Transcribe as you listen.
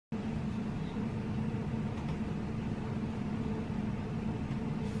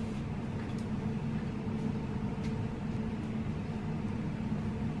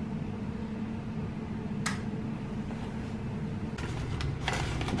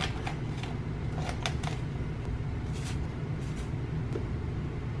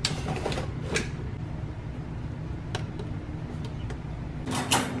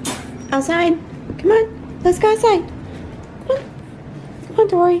Outside. Come on. Let's go outside. Come on. Come on,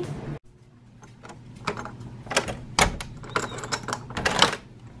 Dory.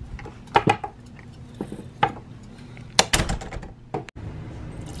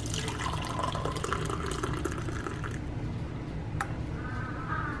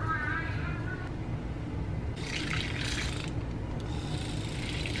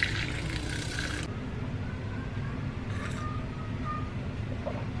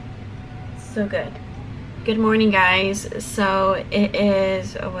 So good. Good morning, guys. So it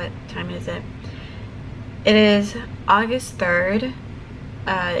is, oh, what time is it? It is August 3rd,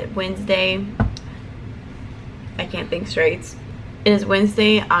 Wednesday. I can't think straight. It is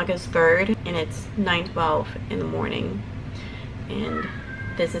Wednesday, August 3rd, and it's 9:12 in the morning. And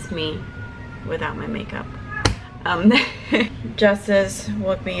this is me without my makeup. Justice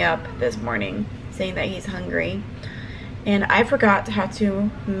woke me up this morning saying that he's hungry. And I forgot how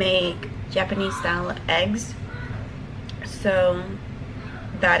to make Japanese style eggs, so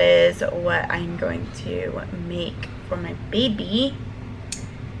that is what I'm going to make for my baby.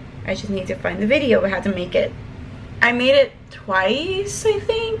 I just need to find the video of how to make it. I made it twice, I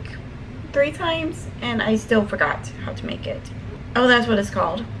think, 3 times, and I still forgot how to make it. Oh, that's what it's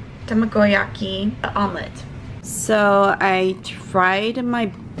called, tamagoyaki omelet. So I tried my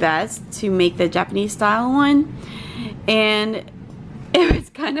best to make the Japanese style one, and it was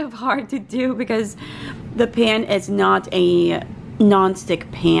kind of hard to do because the pan is not a non-stick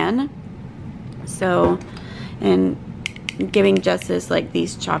pan. So, and giving Justice like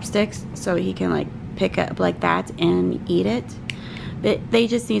these chopsticks so he can like pick up like that and eat it. But they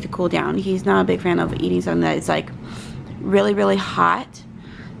just need to cool down. He's not a big fan of eating something that is like really, really hot.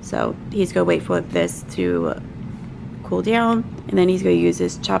 So he's gonna wait for this to cool down, and then he's gonna use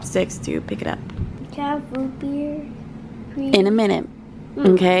his chopsticks to pick it up. Careful, beer. In a minute.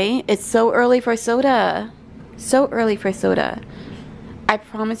 Okay, it's so early for soda. So early for soda. I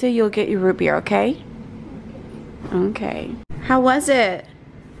promise you'll get your root beer, okay? Okay. How was it?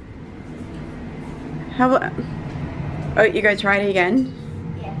 Oh, you gonna try it again?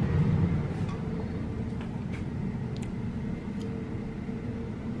 Yeah.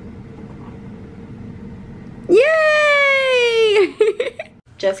 Yay!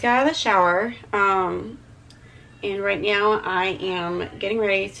 Just got out of the shower. And right now I am getting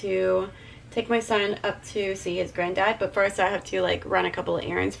ready to take my son up to see his granddad. But first I have to like run a couple of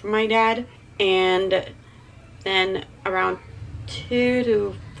errands for my dad. And then around 2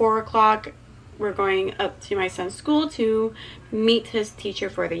 to 4 o'clock we're going up to my son's school to meet his teacher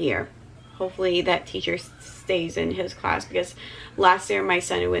for the year. Hopefully that teacher stays in his class, because last year my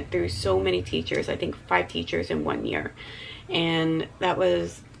son went through so many teachers. I think 5 teachers in 1 year. And that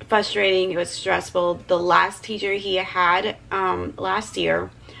was frustrating. It was stressful. The last teacher he had last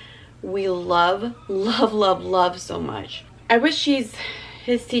year, we love so much. I wish she's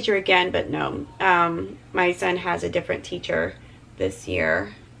his teacher again, but no. My son has a different teacher this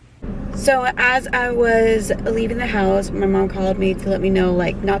year. So as I was leaving the house, my mom called me to let me know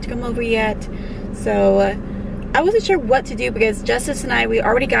like not to come over yet. So I wasn't sure what to do, because Justice and we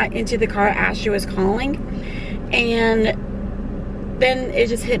already got into the car as she was calling, and then it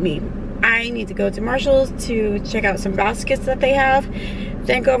just hit me. I need to go to Marshall's to check out some baskets that they have,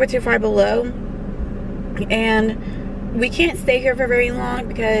 then go over to Five Below. And we can't stay here for very long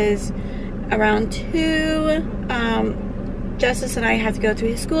because around 2, Justice and I have to go to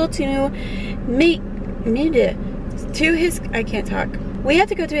his school to meet his, I can't talk. We have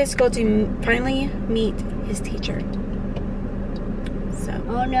to go to his school to finally meet his teacher. So.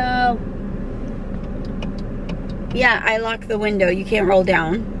 Oh no. Yeah, I locked the window. You can't roll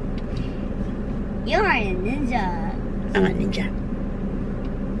down. You're a ninja. I'm a ninja.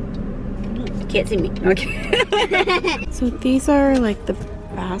 You can't see me. Okay. So these are like the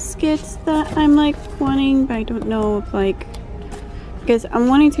baskets that I'm like wanting, but I don't know if like, because I'm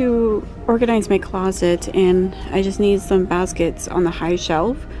wanting to organize my closet, and I just need some baskets on the high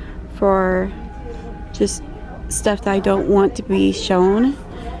shelf for just stuff that I don't want to be shown.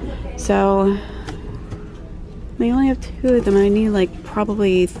 So I only have 2 of them. I need like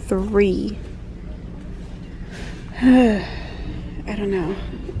probably 3. I don't know.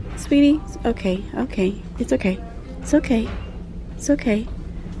 Sweetie, it's okay. Okay. It's okay. It's okay. It's okay.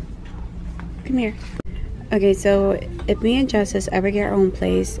 Come here. Okay, so if me and Justice ever get our own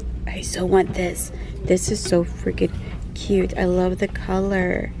place, I so want this. This is so freaking cute. I love the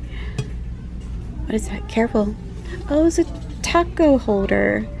color. What is that? Careful. Oh, it's a taco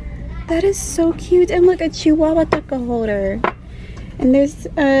holder. That is so cute. And look, a Chihuahua taco holder. And there's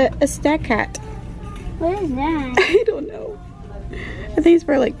a stack cat. What is that? I don't know. I think it's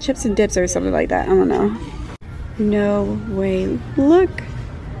for like chips and dips or something like that. I don't know. No way. Look.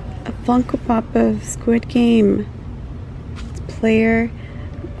 A Funko Pop of Squid Game. It's player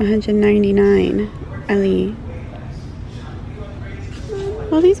 199. Ali.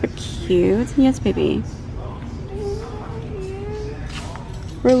 Oh, these are cute. Yes, baby.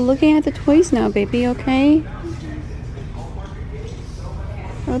 We're looking at the toys now, baby, okay?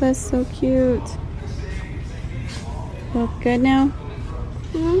 Oh, that's so cute. Look good now?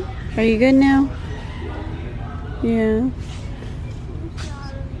 Are you good now? Yeah.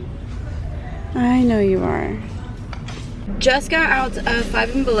 I know you are. Just got out of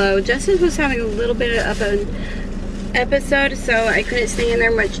Five and Below. Justice was having a little bit of an episode, so I couldn't stay in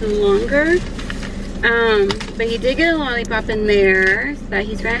there much longer. But he did get a lollipop in there that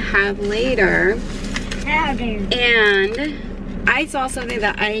he's gonna have later. And I saw something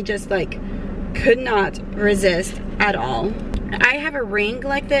that I just like could not resist at all. I have a ring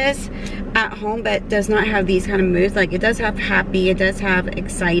like this at home, but does not have these kind of moods. Like, it does have happy, it does have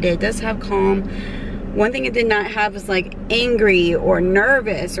excited, it does have calm. One thing it did not have was like angry or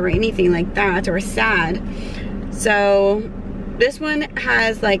nervous or anything like that, or sad. So this one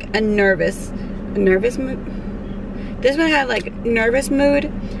has like a nervous mood. This one had like nervous mood.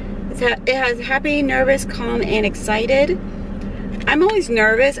 It has happy, nervous, calm, and excited. I'm always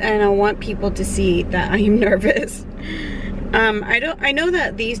nervous, and I want people to see that I am nervous. I know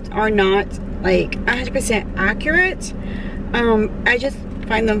that these are not like 100% accurate. I just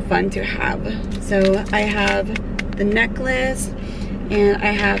find them fun to have. So I have the necklace, and I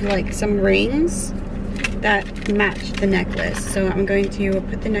have like some rings that match the necklace. So I'm going to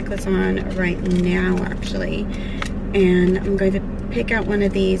put the necklace on right now, actually, and I'm going to pick out one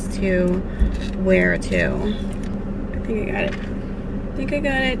of these to wear too. I think I got it. I think I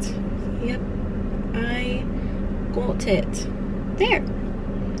got it. Yep, I got it. There.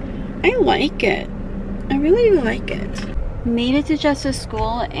 I like it. I really like it. Made it to Justice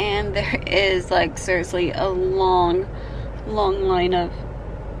School, and there is like seriously a long line of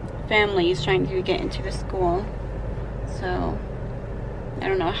families trying to get into the school. So I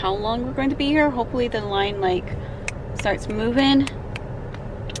don't know how long we're going to be here. Hopefully the line like starts moving.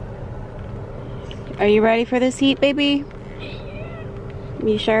 Are you ready for this heat, baby?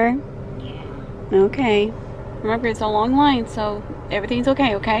 You sure? Yeah. Okay. Remember, it's a long line, so everything's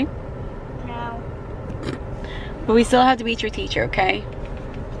okay, okay? No. But we still have to beat your teacher, okay?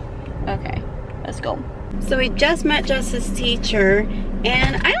 Okay, let's go. So we just met Justice's teacher,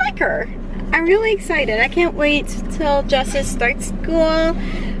 and I like her. I'm really excited. I can't wait till Justice starts school.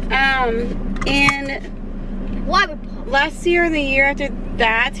 And last year and the year after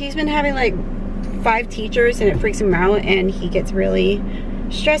that, he's been having like 5 teachers, and it freaks him out, and he gets really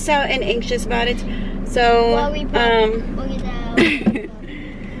stressed out and anxious about it. So,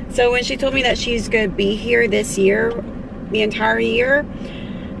 so when she told me that she's gonna be here this year, the entire year,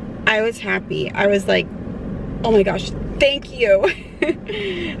 I was happy. I was like, oh my gosh, thank you.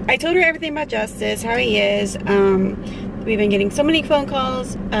 I told her everything about Justice, how he is. We've been getting so many phone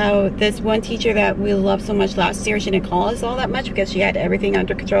calls. This one teacher that we loved so much last year, she didn't call us all that much because she had everything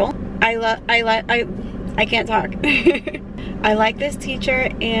under control. I can't talk. I like this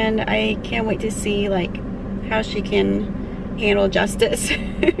teacher, and I can't wait to see like how she can handle Justice.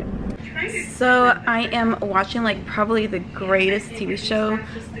 So I am watching like probably the greatest TV show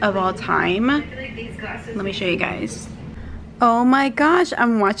of all time. Let me show you guys. Oh my gosh,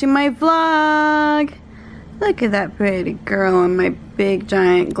 I'm watching my vlog. Look at that pretty girl in my big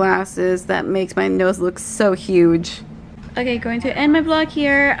giant glasses that makes my nose look so huge. Okay, going to end my vlog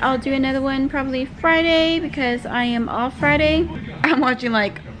here. I'll do another one probably Friday because I am off Friday. I'm watching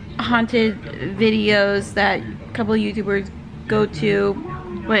like haunted videos that a couple of YouTubers go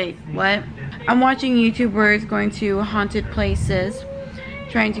to. Wait, what? I'm watching YouTubers going to haunted places,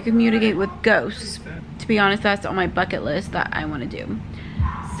 trying to communicate with ghosts. To be honest, that's on my bucket list that I want to do.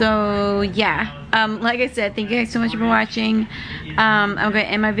 So yeah, like I said, thank you guys so much for watching. I'm going to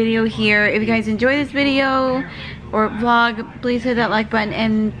end my video here. If you guys enjoy this video or vlog, please hit that like button,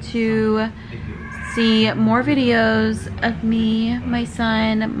 and to see more videos of me, my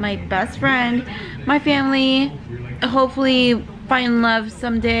son, my best friend, my family, hopefully find love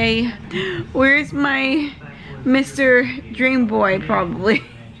someday. Where's my Mr. Dream Boy? Probably.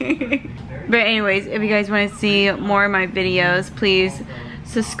 But anyways, if you guys want to see more of my videos, please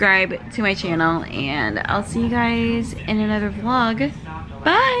subscribe to my channel, and I'll see you guys in another vlog.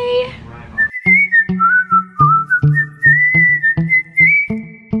 Bye!